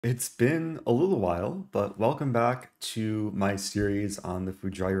It's been a little while, but welcome back to my series on the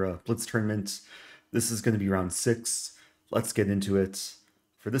Fujairah Blitz Tournament. This is going to be round 6. Let's get into it.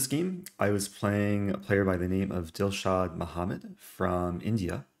 For this game, I was playing a player by the name of Dilshad Mohammed from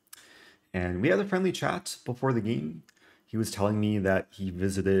India, and we had a friendly chat before the game. He was telling me that he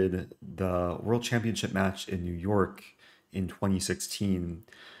visited the World Championship match in New York in 2016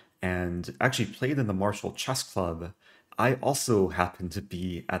 and actually played in the Marshall Chess Club. I also happened to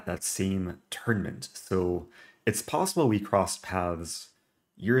be at that same tournament, so it's possible we crossed paths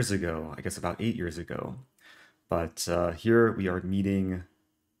years ago, I guess about 8 years ago. But here we are meeting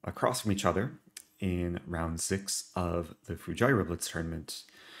across from each other in round 6 of the Fujairah Blitz Tournament.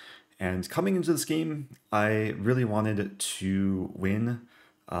 And coming into this game, I really wanted to win.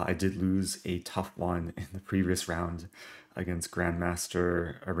 I did lose a tough one in the previous round against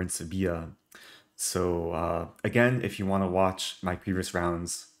Grandmaster Arinsabia. So again, if you want to watch my previous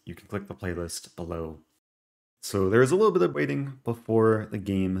rounds, you can click the playlist below. So there's a little bit of waiting before the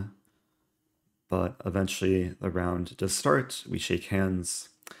game, but eventually the round does start. We shake hands,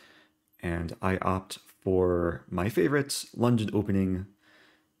 and I opt for my favorite London opening,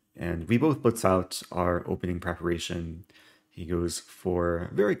 and we both blitz out our opening preparation. He goes for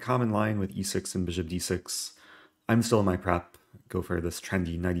a very common line with e6 and bishop d6. I'm still in my prep, go for this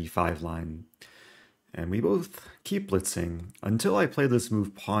trendy knight e5 line. And we both keep blitzing until I play this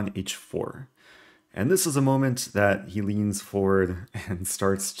move pawn h4. And this is a moment that he leans forward and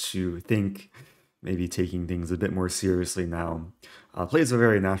starts to think, maybe taking things a bit more seriously now. Plays a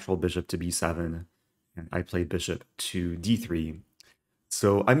very natural bishop to b7, and I play bishop to d3.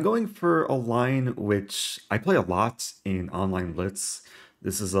 So I'm going for a line which I play a lot in online blitz.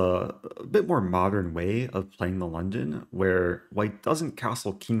 This is a bit more modern way of playing the London, where white doesn't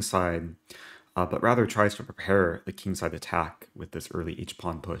castle kingside, but rather tries to prepare the kingside attack with this early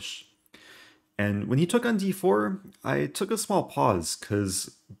h-pawn push. And when he took on d4, I took a small pause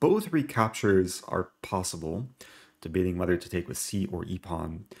because both recaptures are possible, debating whether to take with c or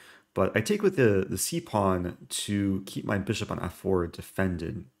e-pawn. But I take with the c-pawn to keep my bishop on f4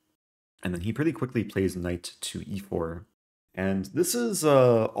 defended. And then he pretty quickly plays knight to e4. And this is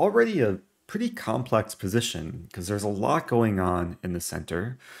already a pretty complex position because there's a lot going on in the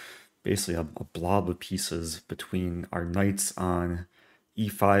center. Basically a blob of pieces between our knights on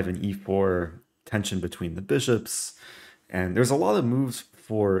e5 and e4, tension between the bishops, and there's a lot of moves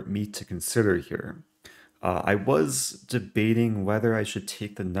for me to consider here. I was debating whether I should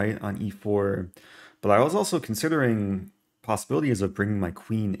take the knight on e4, but I was also considering possibilities of bringing my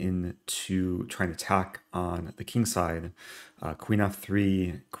queen in to try and attack on the king side. Queen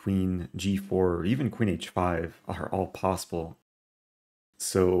f3, queen g4, or even queen h5 are all possible.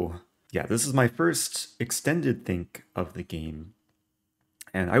 So yeah, this is my first extended think of the game.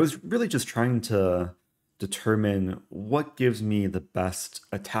 And I was really just trying to determine what gives me the best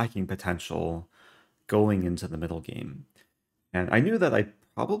attacking potential going into the middle game. And I knew that I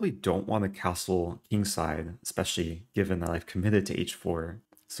probably don't want to castle kingside, especially given that I've committed to h4.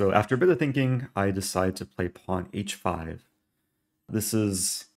 So after a bit of thinking, I decided to play pawn h5. This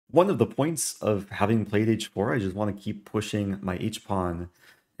is one of the points of having played h4. I just want to keep pushing my h-pawn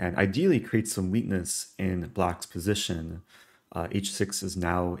and ideally create some weakness in black's position. H6 is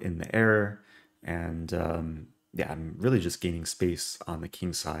now in the air, and yeah, I'm really just gaining space on the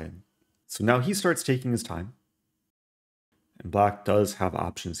king side. So now he starts taking his time, and black does have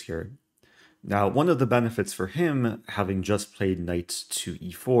options here. Now, one of the benefits for him, having just played knight to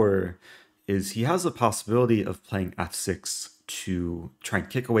e4, is he has the possibility of playing f6 to try and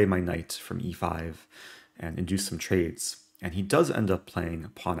kick away my knight from e5 and induce some trades. And he does end up playing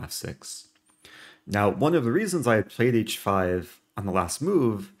pawn f6. Now, one of the reasons I had played h5 on the last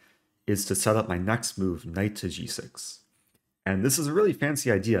move is to set up my next move, knight to g6. And this is a really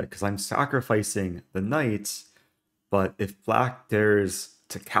fancy idea because I'm sacrificing the knight, but if black dares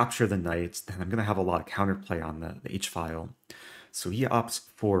to capture the knight, then I'm going to have a lot of counterplay on the h-file. So he opts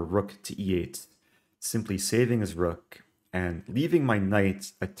for rook to e8, simply saving his rook and leaving my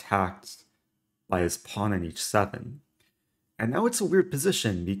knight attacked by his pawn on h7. And now it's a weird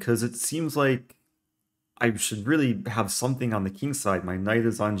position because it seems like I should really have something on the king side. My knight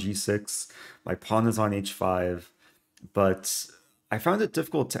is on g6, my pawn is on h5, but I found it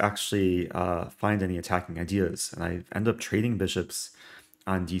difficult to actually find any attacking ideas, and I end up trading bishops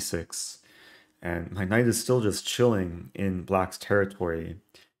on d6, and my knight is still just chilling in black's territory.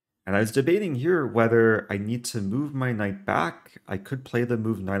 And I was debating here whether I need to move my knight back. I could play the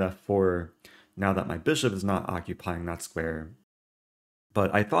move knight f4 now that my bishop is not occupying that square.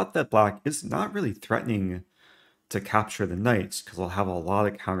 But I thought that black is not really threatening to capture the knight because I'll have a lot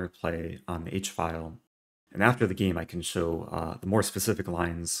of counterplay on the h-file. And after the game, I can show the more specific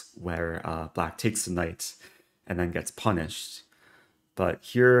lines where black takes the knight and then gets punished. But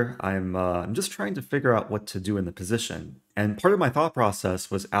here I'm just trying to figure out what to do in the position. And part of my thought process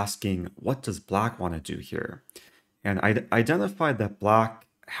was asking, what does black want to do here? And I identified that black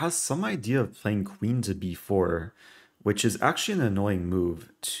has some idea of playing queen to b4, which is actually an annoying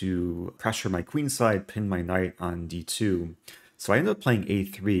move to pressure my queen side, pin my knight on d2. So I ended up playing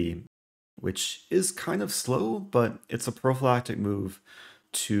a3, which is kind of slow, but it's a prophylactic move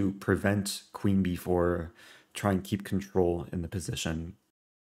to prevent queen b4, try and keep control in the position.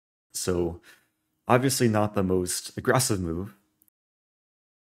 So obviously not the most aggressive move.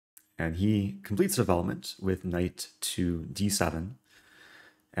 And he completes development with knight to d7.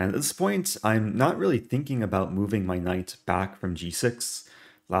 And at this point, I'm not really thinking about moving my knight back from g6.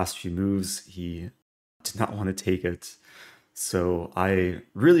 Last few moves, he did not want to take it. So I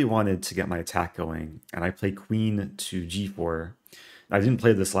really wanted to get my attack going, and I played queen to g4. I didn't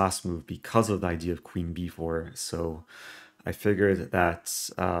play this last move because of the idea of queen b4, so I figured that,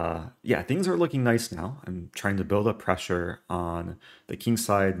 yeah, things are looking nice now. I'm trying to build up pressure on the king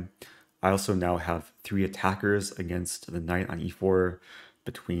side. I also now have 3 attackers against the knight on e4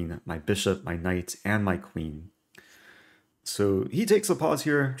 between my bishop, my knight, and my queen. So he takes a pause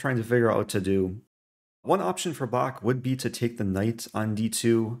here, trying to figure out what to do. One option for black would be to take the knight on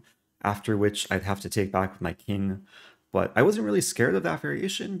d2, after which I'd have to take back with my king. But I wasn't really scared of that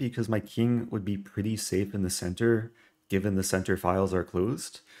variation because my king would be pretty safe in the center, given the center files are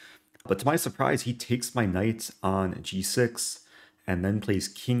closed. But to my surprise, he takes my knight on g6 and then plays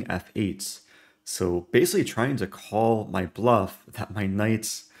king f8. So basically trying to call my bluff that my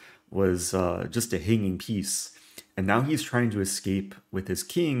knight was just a hanging piece. And now he's trying to escape with his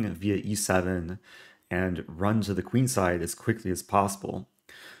king via e7 and run to the queen side as quickly as possible.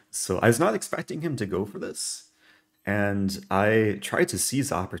 So I was not expecting him to go for this. And I tried to seize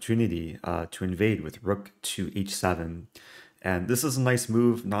the opportunity to invade with rook to h7. And this is a nice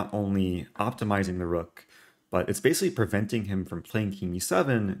move, not only optimizing the rook, but it's basically preventing him from playing king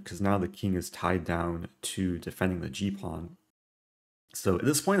e7 because now the king is tied down to defending the g-pawn. So at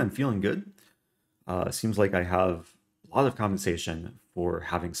this point, I'm feeling good. Seems like I have a lot of compensation for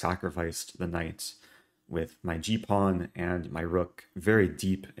having sacrificed the knight with my g-pawn and my rook very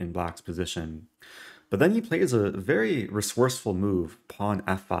deep in black's position. But then he plays a very resourceful move, pawn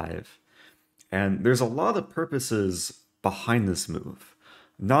f5. And there's a lot of purposes behind this move.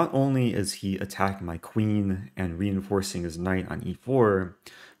 Not only is he attacking my queen and reinforcing his knight on e4,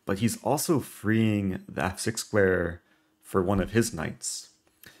 but he's also freeing the f6 square for one of his knights.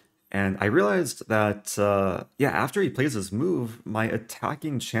 And I realized that, yeah, after he plays this move, my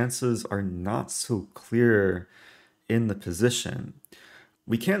attacking chances are not so clear in the position.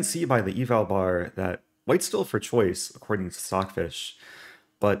 We can see by the eval bar that white's still for choice, according to Stockfish,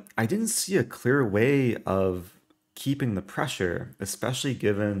 but I didn't see a clear way of keeping the pressure, especially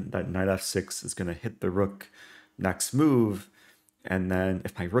given that knight f6 is going to hit the rook next move, and then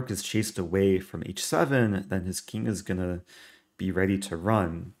if my rook is chased away from h7, then his king is going to be ready to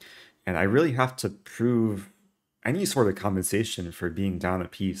run. And I really have to prove any sort of compensation for being down a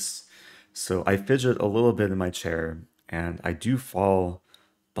piece. So I fidget a little bit in my chair, and I do fall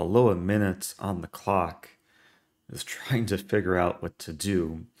below a minute on the clock. I was trying to figure out what to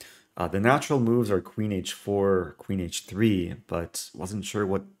do. The natural moves are queen h4, queen h3, but wasn't sure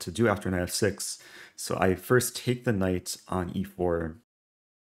what to do after knight f6. So I first take the knight on e4,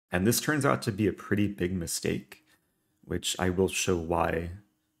 and this turns out to be a pretty big mistake, which I will show why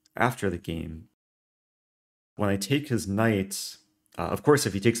after the game. When I take his knight, of course,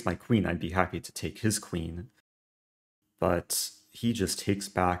 if he takes my queen, I'd be happy to take his queen, but he just takes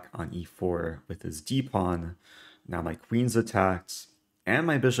back on e4 with his d-pawn. Now my queen's attacked, and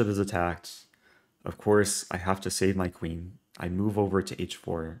my bishop is attacked. Of course, I have to save my queen. I move over to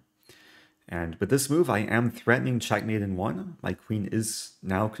h4. And with this move, I am threatening checkmate in 1. My queen is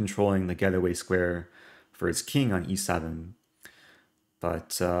now controlling the getaway square for his king on e7.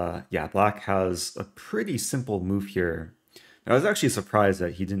 But yeah, black has a pretty simple move here. I was actually surprised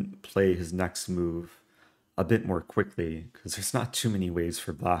that he didn't play his next move a bit more quickly, because there's not too many ways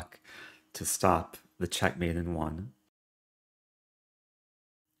for black to stop the checkmate in 1.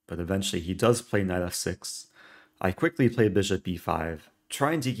 But eventually he does play knight f6. I quickly play bishop b5,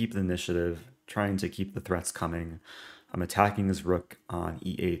 trying to keep the initiative, trying to keep the threats coming. I'm attacking his rook on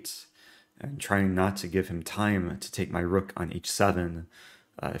e8 and trying not to give him time to take my rook on h7.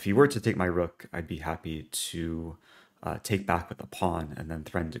 If he were to take my rook, I'd be happy to take back with a pawn and then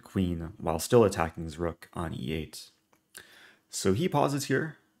threaten to queen while still attacking his rook on e8. So he pauses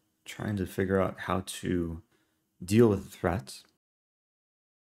here, trying to figure out how to deal with the threat.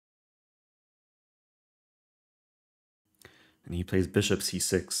 And he plays bishop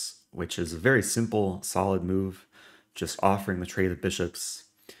c6, which is a very simple, solid move, just offering the trade of bishops,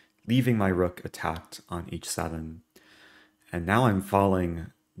 leaving my rook attacked on h7. And now I'm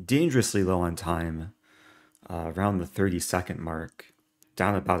falling dangerously low on time, around the 30-second mark,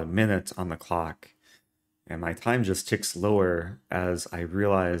 down about a minute on the clock. And my time just ticks lower as I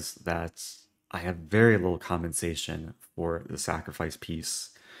realize that I have very little compensation for the sacrifice piece.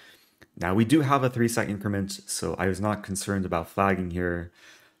 Now we do have a 3-second increment, so I was not concerned about flagging here,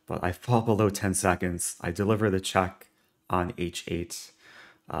 but I fall below 10 seconds. I deliver the check on h8,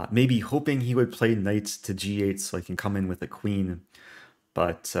 maybe hoping he would play knight to g8 so I can come in with a queen,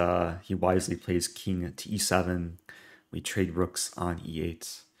 but he wisely plays king to e7. We trade rooks on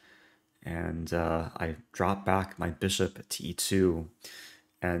e8, and I drop back my bishop to e2,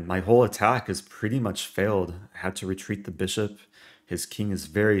 and my whole attack has pretty much failed. I had to retreat the bishop. His king is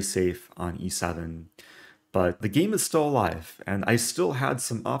very safe on e7, but the game is still alive, and I still had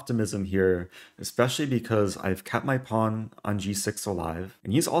some optimism here, especially because I've kept my pawn on g6 alive,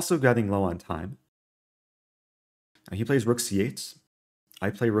 and he's also getting low on time. Now he plays rook c8. I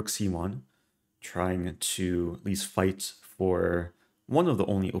play rook c1, trying to at least fight for one of the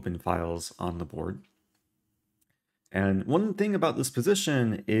only open files on the board. And one thing about this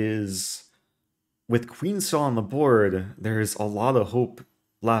position is, with queen still on the board, there's a lot of hope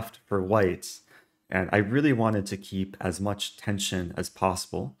left for white, and I really wanted to keep as much tension as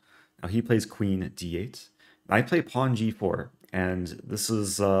possible. Now he plays queen d8, I play pawn g4, and this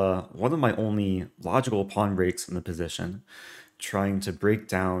is one of my only logical pawn breaks in the position, trying to break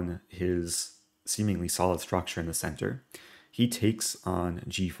down his seemingly solid structure in the center. He takes on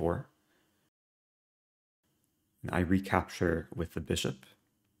g4, and I recapture with the bishop.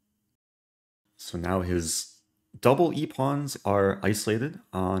 So now his double e-pawns are isolated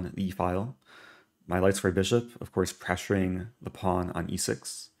on the e-file. My light square bishop, of course, pressuring the pawn on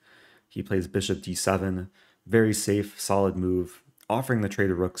e6. He plays bishop d7, very safe, solid move, offering the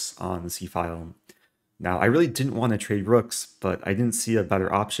trade of rooks on the c-file. Now, I really didn't want to trade rooks, but I didn't see a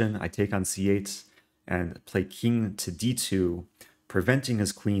better option. I take on c8 and play king to d2, preventing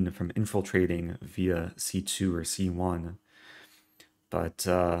his queen from infiltrating via c2 or c1. But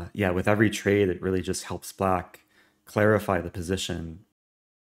yeah, with every trade, it really just helps black clarify the position.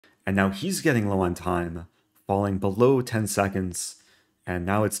 And now he's getting low on time, falling below 10 seconds, and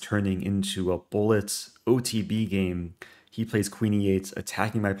now it's turning into a bullet OTB game. He plays queen e8,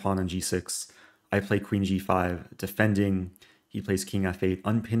 attacking my pawn on g6. I play queen g5, defending. He plays king f8,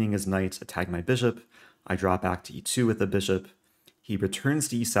 unpinning his knight, attacking my bishop. I drop back to e2 with the bishop. He returns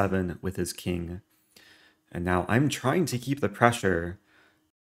to e7 with his king. And now I'm trying to keep the pressure,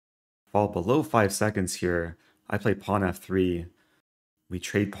 fall below 5 seconds here. I play pawn f3. We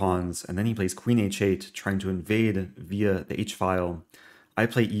trade pawns, and then he plays queen h8, trying to invade via the h-file. I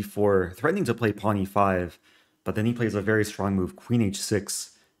play e4, threatening to play pawn e5, but then he plays a very strong move, queen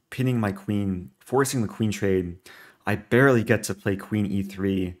h6, pinning my queen, forcing the queen trade. I barely get to play queen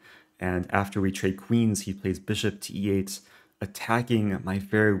e3, and after we trade queens, he plays bishop to e8, attacking my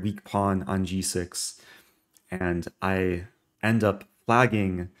very weak pawn on g6, and I end up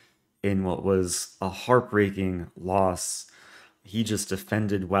flagging in what was a heartbreaking loss. He just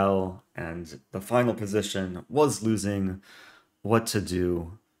defended well, and the final position was losing. What to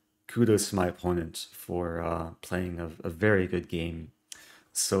do? Kudos to my opponent for playing a very good game.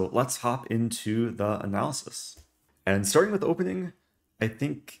 So let's hop into the analysis. And starting with the opening, I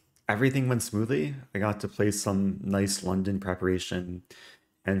think everything went smoothly. I got to play some nice London preparation.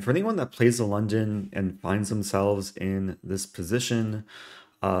 And for anyone that plays the London and finds themselves in this position,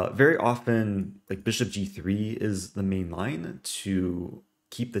 very often, like bishop g3 is the main line to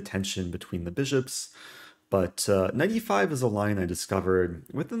keep the tension between the bishops. But knight e5 is a line I discovered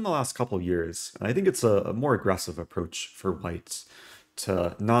within the last couple of years. And I think it's a more aggressive approach for white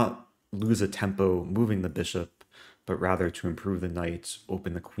to not lose a tempo moving the bishop, but rather to improve the knight,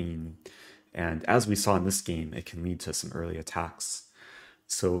 open the queen. And as we saw in this game, it can lead to some early attacks.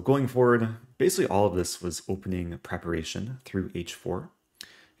 So going forward, basically all of this was opening preparation through h4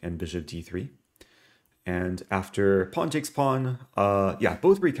 and bishop d3. And after pawn takes pawn, yeah,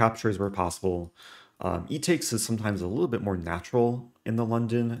 both recaptures were possible. E takes is sometimes a little bit more natural in the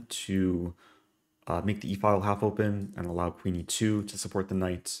London to make the e-file half open and allow queen e2 to support the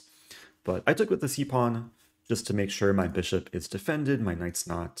knight. But I took with the c-pawn just to make sure my bishop is defended, my knight's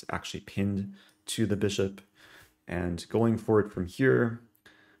not actually pinned to the bishop. And going forward from here,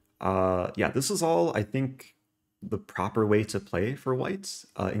 yeah, this is all, I think, the proper way to play for white,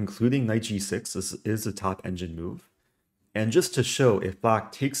 including knight g6. This is a top engine move. And just to show, if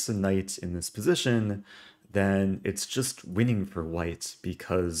black takes the knight in this position, then it's just winning for white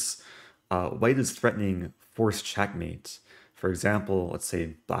because white is threatening forced checkmate. For example, let's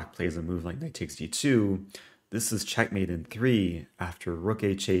say black plays a move like knight takes d2. This is checkmate in 3 after rook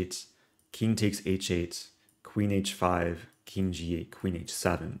h8, king takes h8, queen h5, king g8, queen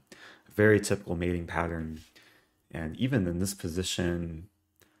h7. A very typical mating pattern. And even in this position,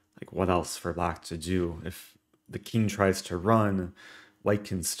 like what else for black to do? If the king tries to run, white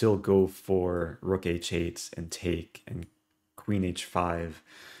can still go for rook h8 and take, and queen h5.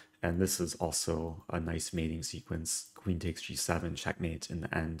 And this is also a nice mating sequence. Queen takes g7, checkmate in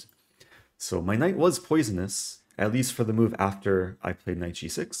the end. So my knight was poisonous, at least for the move after I played knight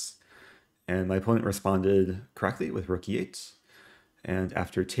g6. And my opponent responded correctly with rook e8. And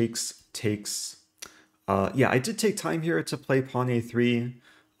after takes, yeah, I did take time here to play pawn a3.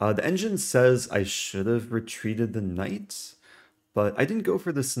 The engine says I should have retreated the knight, but I didn't go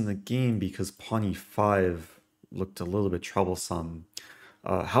for this in the game because pawn e5 looked a little bit troublesome.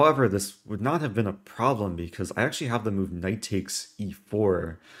 However, this would not have been a problem because I actually have the move knight takes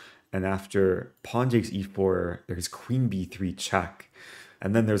e4, and after pawn takes e4, there's queen b3 check.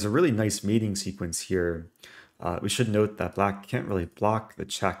 And then there's a really nice mating sequence here. We should note that black can't really block the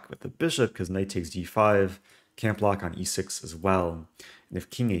check with the bishop because knight takes d5, can't block on e6 as well. And if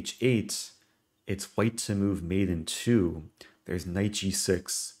king h8, it's white to move mate in 2. There's knight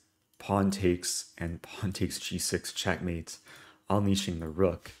g6, pawn takes, and pawn takes g6 checkmate, unleashing the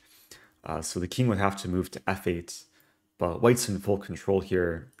rook. So the king would have to move to f8, but white's in full control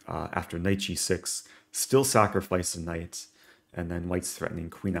here after knight g6, still sacrifice the knight, and then white's threatening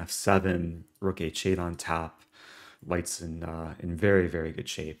queen f7, rook h8 on tap. White's in very, very good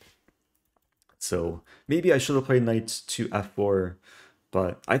shape. So maybe I should have played knight to f4,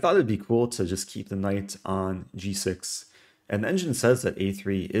 but I thought it'd be cool to just keep the knight on g6. And the engine says that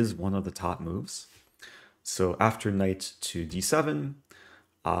a3 is one of the top moves. So after knight to d7,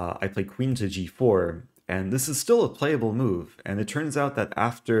 I played queen to g4, and this is still a playable move. And it turns out that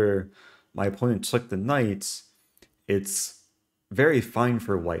after my opponent took the knight, it's very fine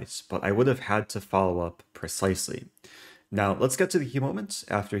for white, but I would have had to follow up precisely. Now, let's get to the key moment.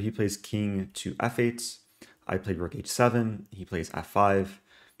 After he plays king to f8, I played rook h7, he plays f5.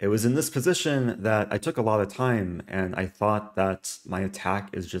 It was in this position that I took a lot of time, and I thought that my attack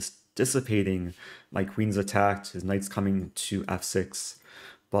is just dissipating. My queen's attacked, his knight's coming to f6.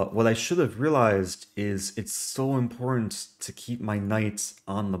 But what I should have realized is it's so important to keep my knight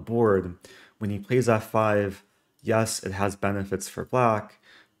on the board. When he plays f5, yes, it has benefits for black,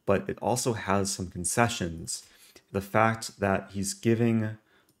 but it also has some concessions. The fact that he's giving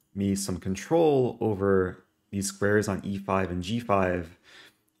me some control over these squares on e5 and g5,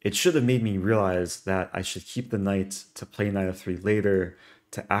 it should have made me realize that I should keep the knight to play knight f3 later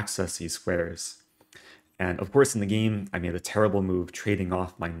to access these squares. And of course, in the game, I made a terrible move trading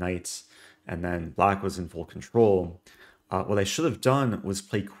off my knight, and then black was in full control. What I should have done was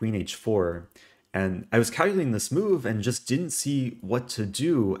play queen h4, and I was calculating this move and just didn't see what to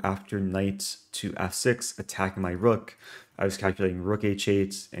do after knight to f6 attacking my rook. I was calculating rook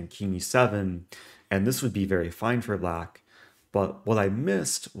h8 and king e7, and this would be very fine for black. But what I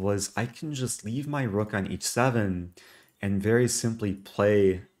missed was I can just leave my rook on h7 and very simply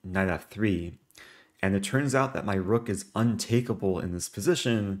play knight f3. And it turns out that my rook is untakeable in this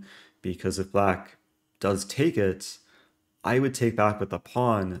position because if black does take it, I would take back with the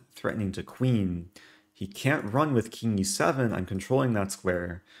pawn, threatening to queen. He can't run with king e7, I'm controlling that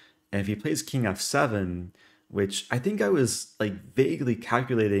square. And if he plays king f7, which I think I was like vaguely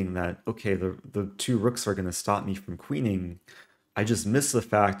calculating that, okay, the two rooks are going to stop me from queening, I just missed the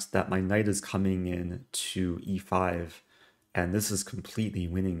fact that my knight is coming in to e5, and this is completely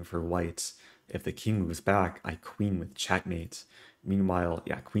winning for white. If the king moves back, I queen with checkmate. Meanwhile,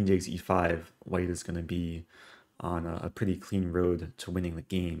 yeah, queen takes e5, white is going to be on a pretty clean road to winning the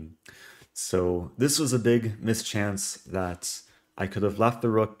game. So this was a big mischance that I could have left the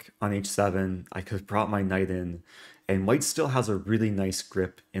rook on h7, I could have brought my knight in, and white still has a really nice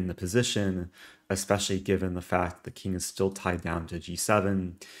grip in the position, especially given the fact the king is still tied down to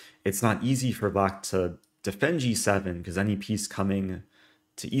g7. It's not easy for black to defend g7 because any piece coming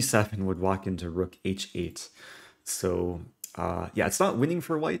to e7 would walk into rook h8. So yeah, it's not winning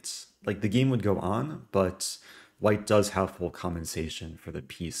for white. Like the game would go on, but white does have full compensation for the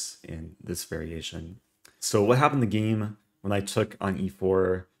piece in this variation. So what happened in the game when I took on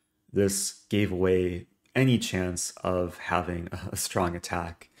e4, this gave away any chance of having a strong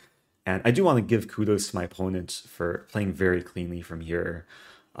attack. And I do want to give kudos to my opponent for playing very cleanly from here.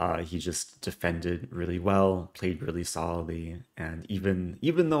 He just defended really well, played really solidly, and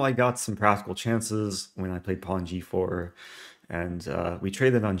even though I got some practical chances when I played pawn g4, and we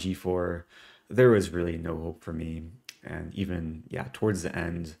traded on g4, there was really no hope for me. And even, yeah, towards the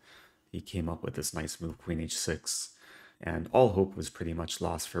end, he came up with this nice move, queen h6, and all hope was pretty much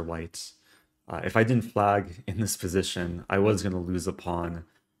lost for white. If I didn't flag in this position, I was going to lose a pawn,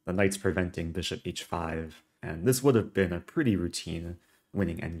 the knight's preventing bishop h5, and this would have been a pretty routine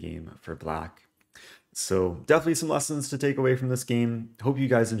winning endgame for black. So definitely some lessons to take away from this game. Hope you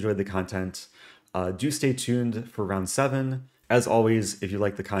guys enjoyed the content. Do stay tuned for round 7. As always, if you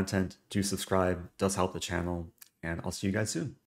like the content, do subscribe. It does help the channel, and I'll see you guys soon.